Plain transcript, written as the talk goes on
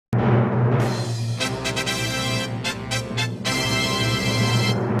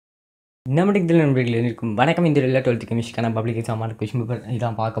நம்ம டிகிரி நண்பர்கள் இருக்கும் வணக்கம். இந்த 12th கெமிஸ்ட்ரிக்கான பப்ளிக் எக்ஸாமான கொஸ்டின் பேப்பர்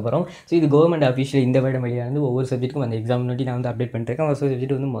இதான் பார்க்க போகிறோம். ஸோ இது கவர்மெண்ட் ஆஃபீஷியல் இந்த வருடம் வெளியாக ஒவ்வொரு சப்ஜெக்ட்டுக்கும் அந்த எக்ஸாம் நோட்டி நான் அப்டேட் பண்ணிருக்கேன். ஒரு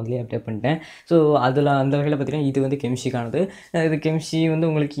சப்ஜெக்ட் முதலே அப்டேட் பண்ணிட்டேன். ஸோ அதில் அந்த வகையில் பார்த்தீங்கன்னா இது கெமிஸ்ட்ரிக்கானது. இது கெமிஸ்ட்ரி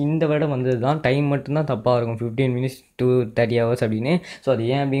உங்களுக்கு இந்த வருடம் வந்தது தான். டைம் மட்டும்தான் தப்பாக இருக்கும், 15 minutes to 30 hours அப்படின்னு. ஸோ அது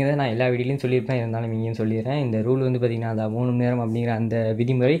ஏன் அப்படிங்கிறத நான் எல்லா வீடியோலையும் சொல்லியிருப்பேன். இருந்தாலும் இங்கேயும் சொல்லிடுறேன். இந்த ரூல் பார்த்திங்கன்னா அந்த 3 மணி நேரம் அப்படிங்கிற அந்த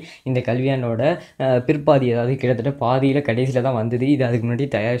விதிமுறை இந்த கல்வியானோட பிற்பாதி, அதாவது கிட்டத்தட்ட பாதியில் கடைசியில் தான் வந்தது. இது அதுக்கு முன்னாடி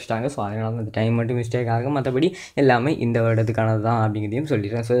தயாரிச்சிட்டாங்க. ஸோ அதனால அந்த டைம் மட்டும் மிஸ்டேக் ஆகும், மற்றபடி எல்லாமே இந்த வருடத்துக்கானது தான் அப்படிங்கிறதையும்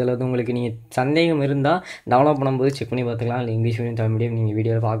சொல்லிடுறேன். ஸோ இதில் உங்களுக்கு நீங்கள் சந்தேகம் இருந்தால் டெவலப் பண்ணும்போது செக் பண்ணி பார்த்துக்கலாம். இல்லை இங்கிலீஷ் மீடியம் தமிழ் மீடியம் நீங்கள்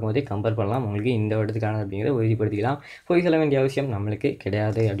வீடியோவில் பார்க்கும்போதே கம்பேர் பண்ணலாம். உங்களுக்கு இந்த வருடத்துக்கானது அப்படிங்கிறத உறுதிப்படுத்திக்கலாம். போய் சொல்ல வேண்டிய அவசியம் நம்மளுக்கு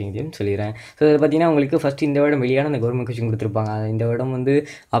கிடையாது அப்படிங்கிறதையும் சொல்லிடுறேன். ஸோ இதில் பார்த்தீங்கன்னா உங்களுக்கு ஃபஸ்ட்டு இந்த வருடம் வெளியான அந்த கவர்மெண்ட் கொஸ்டின் கொடுத்துருப்பாங்க. இந்த வருடம்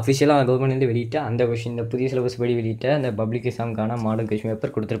அஃபிஷியலாக கவர்மெண்ட் வெளியிட்ட அந்த கொஸ்டின், இந்த புதிய சிலபஸ் படி வெளியிட்ட அந்த பப்ளிக் எக்ஸாமுக்கான மாடல் கொஸ்டின்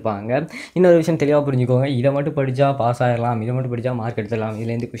பேப்பர் கொடுத்துருப்பாங்க. இன்னொரு விஷயம் தெளிவாக புரிஞ்சுக்கோங்க. இதை மட்டும் படித்தா பாஸ் ஆகிடலாம், இதை மட்டும் படித்தா மார்க் எடுத்துடலாம்,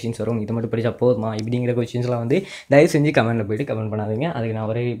 இதுலேருந்து கொஸ்டின்ஸ் வரும், இதை மட்டும் படித்தா போதுமா இப்படிங்கிற கொஸ்டின்ஸ்லாம் தயவு செஞ்சு கமெண்ட்டில் போய்ட்டு கமெண்ட் பண்ணாதீங்க. அதுக்கு நான்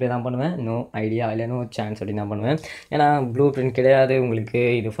ஒரே ரிப்ளை தான் பண்ணுவேன், நோ ஐடியா இல்லை நோ சான்ஸ் அப்படின்னு தான் பண்ணுவேன். ஏன்னா ப்ளூ பிரிண்ட் கிடையாது உங்களுக்கு.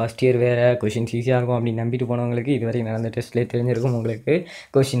 இது ஃபஸ்ட் இயர் வேறு, கொஸ்டின்ஸ் ஈஸியாக இருக்கும் அப்படின்னு நம்பிட்டு போனவங்களுக்கு இதுவரை நடந்த டெஸ்ட்லேயே தெரிஞ்சிருக்கும் உங்களுக்கு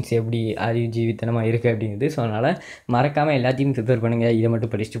கொஸ்டின்ஸ் எப்படி ஜீவித்தனமாக இருக்குது அப்படிங்கிறது. ஸோ அதனால் மறக்காமல் எல்லாத்தையும் ப்ரிப்பேர் பண்ணுங்கள். இதை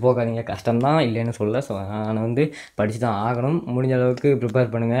மட்டும் படிச்சுட்டு போகாதீங்க. கஷ்டம் தான், இல்லைன்னு சொல்ல. ஸோ நான் படித்து தான் ஆகணும். முடிஞ்ச அளவுக்கு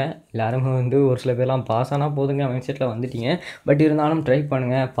ப்ரிப்பேர் பண்ணுங்கள். எல்லாரும் ஒரு சில பேர்லாம் பாஸ் ஆனால் போதுங்க மைண்ட் செட்டில் வந்துட்டீங்க. பட் இருந்தாலும் ட்ரை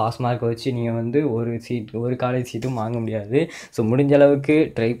பண்ணுங்கள். பாஸ் மார்க்கை வச்சு நீங்கள் ஒரு காலேஜ் சீட்டும் வாங்க முடியாது. ஸோ முடிஞ்ச அளவுக்கு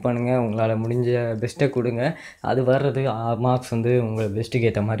ட்ரை பண்ணுங்கள். உங்களால் முடிஞ்ச பெஸ்ட்டை கொடுங்க. அது வர்றது மார்க்ஸ் உங்கள் பெஸ்ட்டுக்கு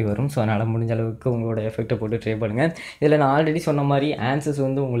ஏற்ற மாதிரி வரும். ஸோ அதனால் முடிஞ்ச அளவுக்கு உங்களோட எஃபெக்டை போட்டு ட்ரை பண்ணுங்கள். இதில் நான் ஆல்ரெடி சொன்ன மாதிரி ஆன்சர்ஸ்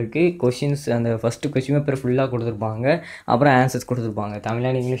உங்களுக்கு கொஷின்ஸ் அந்த ஃபஸ்ட்டு கொஸ்டின் பேப்பர் ஃபுல்லாக கொடுத்துருப்பாங்க. அப்புறம் ஆன்சர்ஸ் கொடுத்துருப்பாங்க. தமிழ்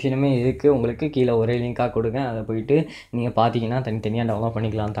அண்ட் இங்கிலீஷ்லையுமே இருக்குது. உங்களுக்கு கீழே ஒரே லிங்காக கொடுங்க. அதை போயிட்டு நீங்கள் பார்த்தீங்கன்னா தனித்தனியாக டெவலப்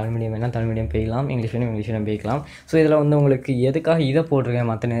பண்ணிக்கலாம். தமிழ் மீடியம் வேணால் தமிழ் மீடியம் போய்க்கலாம், இங்கிலீஷ் மீடியம் போய்க்கலாம். ஸோ இதில் உங்களுக்கு எதுக்காக இதை போட்டிருக்கேன்,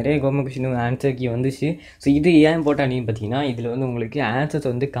 மற்ற நிறைய கவர்மெண்ட் கொஸ்டின் ஆன்சர் கீ வந்துச்சு. ஸோ இது ஏன் போட்டால் நீங்கள் பார்த்தீங்கன்னா இதில் உங்களுக்கு ஆன்சர்ஸ்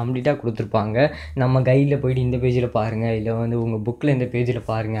கம்ப்ளீட்டாக கொடுத்துருப்பாங்க. நம்ம கைடில் போயிட்டு இந்த பேஜில் பாருங்கள், இல்லை உங்கள் புக்கில் இந்த பேஜில்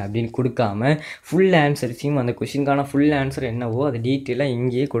பாருங்கள் அப்படின்னு கொடுக்காம ஃபுல் ஆன்சர்ஸையும் அந்த கொஸ்டினுக்கான ஃபுல் ஆன்சர் என்னவோ அது டீட்டெயிலாக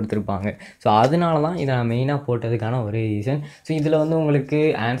இங்கேயே கொடுத்துருப்பாங்க. ஸோ அதனால தான் இதை நான் மெயினாக போட்டதுக்கான ஒரே ரீசன். ஸோ இதில் உங்களுக்கு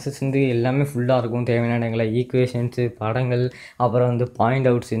ஆன்சர்ஸ் எல்லாமே ஃபுல்லாக இருக்கும். தேவையான இடங்களை ஈக்குவேஷன்ஸு, படங்கள், அப்புறம் பாயிண்ட்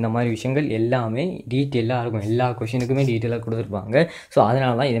அவுட்ஸ், இந்த மாதிரி விஷயங்கள் எல்லாமே டீட்டெயிலாக இருக்கும். எல்லா கொஷினுக்குமே டீட்டெயிலாக கொடுத்துருப்பாங்க. ஸோ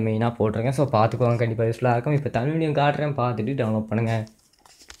அதனால தான் இதை மெயினாக போட்டிருக்கேன். ஸோ பார்த்துக்கோங்க, கண்டிப்பாக யூஸ்ஃபுல்லாக இருக்கும். இப்போ தமிழ் மீடியம் காட்டுறேன், பார்த்துட்டு டவுன்லோட் பண்ணுங்கள்.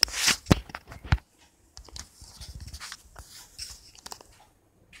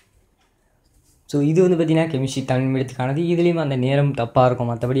 ஸோ இது பார்த்திங்கன்னா கெமிஸ்ட்ரி தமிழ் மீடியத்துக்கானது. இதுலேயும் அந்த நேரம் தப்பாக இருக்கும்,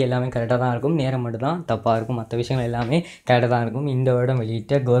 மற்றபடி எல்லாமே கரெக்டாக தான் இருக்கும். நேரம் மட்டும் தான் தப்பாக இருக்கும், மற்ற விஷயங்கள் எல்லாமே கரெக்டாக தான் இருக்கும். இந்த வருடம்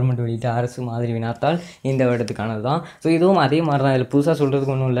கவர்மெண்ட் வெளியிட்ட அரசு மாதிரி வினாத்தால் இந்த வருடத்துக்கானது தான். ஸோ இதுவும் அதே மாதிரி தான். இதில் புதுசாக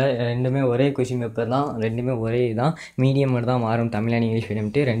சொல்கிறதுக்கு ஒன்றும் இல்லை. ரெண்டுமே ஒரே கொஸ்டின் பேப்பர் தான், ரெண்டுமே ஒரே தான். மீடியம் மட்டும் தான் மாறும், தமிழ் அண்ட் இங்கிலீஷ்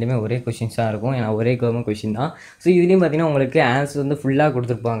மீடியம்ட்டு ரெண்டுமே ஒரே கொஸ்டின்ஸ் தான் இருக்கும். ஏன்னா ஒரே கவர்மெண்ட் கொஸ்டின் தான். ஸோ இதுலேயும் பார்த்திங்கன்னா உங்களுக்கு ஆன்சர் ஃபுல்லாக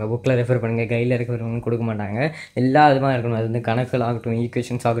கொடுத்துருப்பாங்க. புக்கில் ரெஃபர் பண்ணுங்கள், கையில் ரெஃபர் பண்ணுங்க கொடுக்க மாட்டாங்க. எல்லா இதுமாக இருக்கணும். அது கணக்குகள் ஆகட்டும்,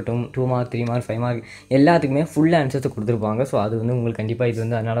 ஈக்குவேஷன்ஸ் ஆகட்டும், 2 மார்க் 3 மார்க் 5 மார்க் எல்லாத்துக்குமே ஃபுல் ஆன்சர்ஸ் கொடுத்துருப்பாங்க. ஸோ அது உங்களுக்கு கண்டிப்பாக இது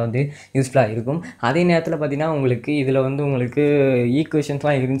அதனால் யூஸ்ஃபுல்லாக இருக்கும். அதே நேரத்தில் பார்த்திங்கன்னா உங்களுக்கு இதில் உங்களுக்கு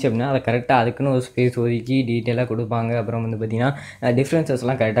ஈக்குவேஷன்ஸ்லாம் இருந்துச்சு அப்படின்னா அதை கரெக்டாக அதுக்குன்னு ஒரு ஸ்பேஸ் ஒதுக்கி டீட்டெயிலாக கொடுப்பாங்க. அப்புறம் பார்த்திங்கன்னா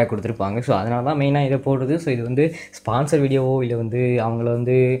டிஃப்ரென்சஸ்லாம் கரெக்டாக கொடுத்துருப்பாங்க. ஸோ அதனால தான் மெயினாக இதை போடுறது. ஸோ இது ஸ்பான்சர் வீடியோவோ இல்லை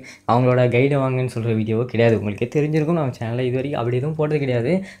அவங்கள அவங்களோட கைடை வாங்கன்னு சொல்கிற வீடியோவோ கிடையாது. உங்களுக்கே தெரிஞ்சிருக்கும், நம்ம சேனலில் இது வரைக்கும் அப்படி எதுவும் போட்டது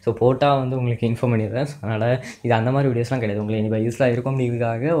கிடையாது. ஸோ போட்டால் உங்களுக்கு இன்ஃபார்ம் பண்ணிடுறேன். ஸோ அதனால் இது அந்த மாதிரி வீடியோஸ்லாம் கிடையாது. உங்களுக்கு இனிமேல் யூஸ்ஃபுல்லாக இருக்கும்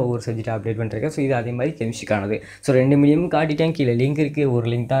அப்படிங்கிறதுக்காக ஒவ்வொரு சப்ஜெக்டாக அப்டேட் பண்ணிருக்கேன். ஸோ இது அதே மாதிரி கெமிஸ்ட்ரிக்கானது. ஸோ 2 மீடியமும் காட்டிட்டேன். கீழே லிங்க் இருக்குது, ஒரு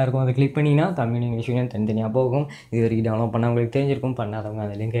லிங்க் தான் இருக்கும். அதை கிளிக் பண்ணிங்கன்னா தமிழ் இங்கிலீஷ் மீடியம் தனித்தனியாக போகும். இது வரைக்கும் டவுன்லோட் பண்ணால் உங்களுக்கு தெரிஞ்சிருக்கும். பண்ணாதவங்க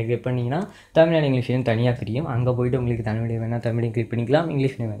அந்த லிங்கை கிளிக் பண்ணிங்கன்னா தமிழ் அண்ட் இங்கிலீஷ் மீடியம் தனியாக தெரியும். அங்கே போய்ட்டு உங்களுக்கு தமிழ் மீடியம் வேணால் தமிழ் மீடியம் கிளிக் பண்ணிக்கலாம்,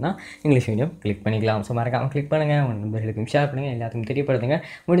 இங்கிலீஷ் மீடியம் வேணால் இங்கிலீஷ் மீடியம் கிளிக் பண்ணிக்கலாம். ஸோ மறக்காமல் கிளிக் பண்ணுங்கள், உங்கள் நண்பர்களுக்கும் ஷேர் பண்ணுங்கள், எல்லாத்துக்கும் தெரியப்படுத்துங்க.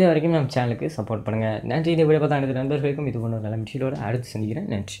 முடிஞ்ச வரைக்கும் நம்ம சேனலுக்கு சப்போர்ட் பண்ணுங்கள். நன்றி. இதை விட பார்த்தா அடுத்த நண்பர்களுக்கும் இது போன்ற நல்ல விஷயத்தோடு அடுத்து சந்திக்கிறேன்.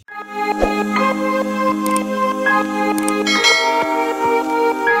 நன்றி.